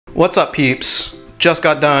What's up, peeps? Just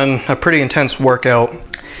got done a pretty intense workout,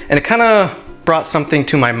 and it kind of brought something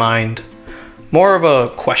to my mind. More of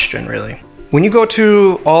a question, really. When you go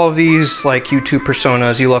to all of these like YouTube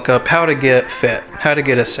personas, you look up how to get fit, how to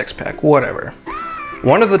get a six-pack, whatever.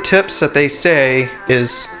 One of the tips that they say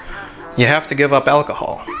is you have to give up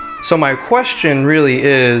alcohol. So my question really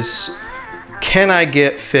is, can I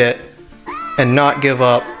get fit and not give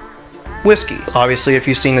up whiskey? Obviously, if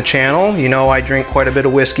you've seen the channel, you know I drink quite a bit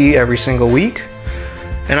of whiskey every single week.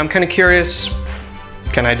 And I'm kind of curious,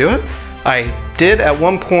 can I do it? I did at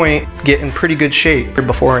one point get in pretty good shape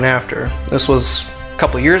before and after. This was a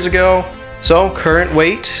couple years ago. So current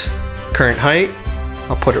weight, current height,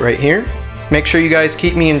 I'll put it right here. Make sure you guys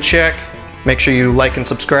keep me in check. Make sure you like and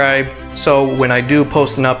subscribe, so when I do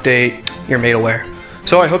post an update, you're made aware.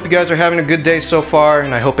 So I hope you guys are having a good day so far,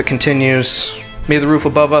 and I hope it continues. May the roof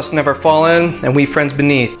above us never fall in, and we friends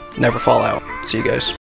beneath never fall out. See you guys.